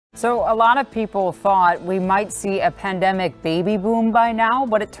So a lot of people thought we might see a pandemic baby boom by now,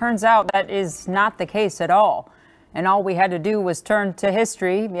 but it turns out that is not the case at all. And all we had to do was turn to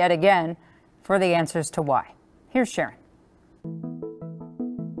history yet again for the answers to why. Here's Sharon.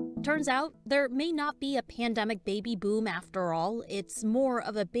 Turns out there may not be a pandemic baby boom after all. It's more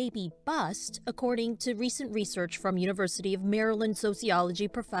of a baby bust, according to recent research from University of Maryland sociology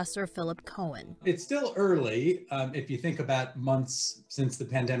professor Philip Cohen. It's still early if you think about months since the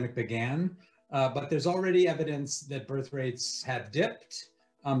pandemic began, but there's already evidence that birth rates have dipped.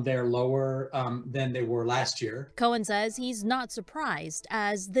 They're lower than they were last year. Cohen says he's not surprised,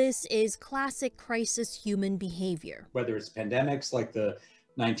 as this is classic crisis human behavior. Whether it's pandemics like the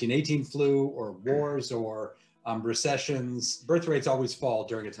 1918 flu or wars or recessions, birth rates always fall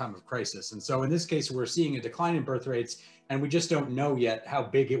during a time of crisis. And so in this case, we're seeing a decline in birth rates, and we just don't know yet how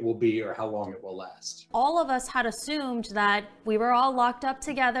big it will be or how long it will last. All of us had assumed that we were all locked up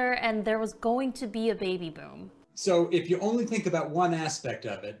together and there was going to be a baby boom. So if you only think about one aspect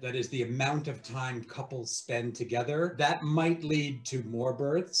of it, that is the amount of time couples spend together, that might lead to more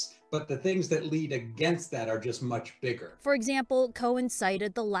births. But the things that lead against that are just much bigger. For example, Cohen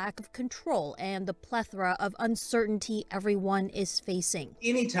cited the lack of control and the plethora of uncertainty everyone is facing.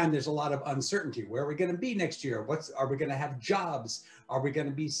 Anytime there's a lot of uncertainty, where are we going to be next year? Are we going to have jobs? Are we going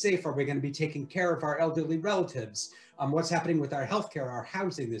to be safe? Are we going to be taking care of our elderly relatives? What's happening with our healthcare, our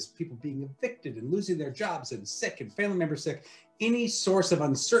housing? There's people being evicted and losing their jobs and sick and family members sick. Any source of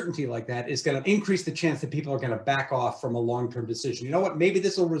uncertainty like that is going to increase the chance that people are going to back off from a long-term decision. You know what? Maybe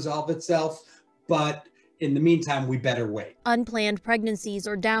this will resolve itself, but in the meantime, we better wait. Unplanned pregnancies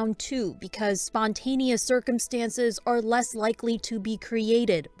are down too, because spontaneous circumstances are less likely to be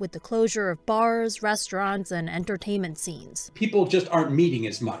created with the closure of bars, restaurants, and entertainment scenes. People just aren't meeting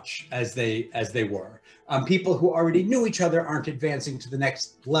as much as they were. People who already knew each other aren't advancing to the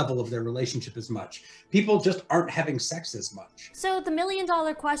next level of their relationship as much. People just aren't having sex as much. So the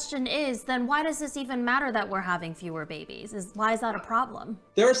million-dollar question is, then why does this even matter that we're having fewer babies? Why is that a problem?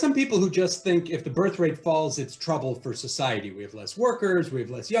 There are some people who just think if the birth rate falls, it's trouble for society. We have less workers, we have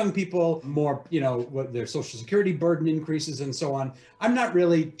less young people, more, their social security burden increases and so on. I'm not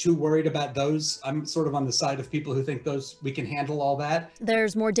really too worried about those. I'm sort of on the side of people who think we can handle all that.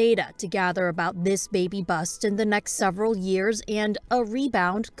 There's more data to gather about this baby bust in the next several years, and a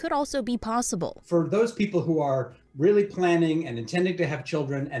rebound could also be possible. For those people who are really planning and intending to have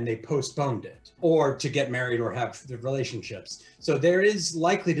children and they postponed it, or to get married or have the relationships. So there is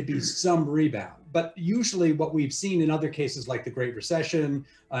likely to be some rebound. But usually what we've seen in other cases like the Great Recession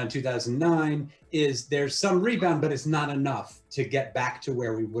in 2009 is there's some rebound, but it's not enough to get back to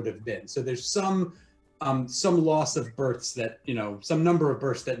where we would have been. So there's some loss of births that, some number of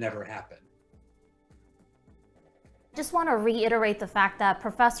births that never happened. Just want to reiterate the fact that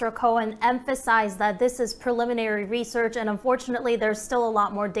Professor Cohen emphasized that this is preliminary research, and unfortunately there's still a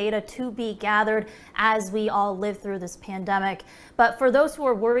lot more data to be gathered as we all live through this pandemic. But for those who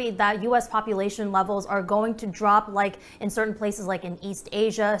are worried that U.S. population levels are going to drop like in certain places like in East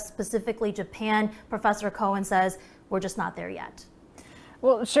Asia, specifically Japan, Professor Cohen says we're just not there yet.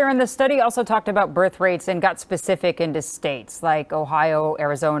 Well, Sharon, the study also talked about birth rates and got specific into states like Ohio,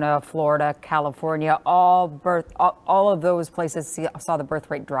 Arizona, Florida, California. All of those places saw the birth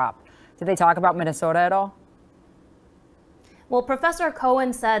rate drop. Did they talk about Minnesota at all? Well, Professor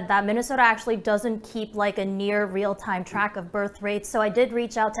Cohen said that Minnesota actually doesn't keep like a near real-time track of birth rates. So I did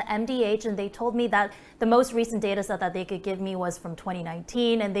reach out to MDH, and they told me that the most recent data set that they could give me was from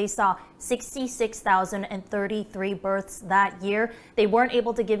 2019, and they saw 66,033 births that year. They weren't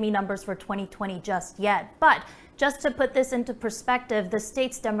able to give me numbers for 2020 just yet. But just to put this into perspective, the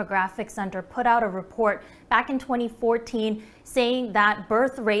state's demographic center put out a report back in 2014 saying that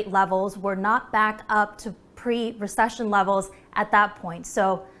birth rate levels were not back up to pre-recession levels at that point.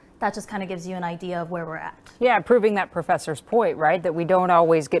 So that just kind of gives you an idea of where we're at. Yeah, proving that professor's point, right? That we don't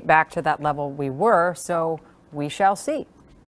always get back to that level we were. So we shall see.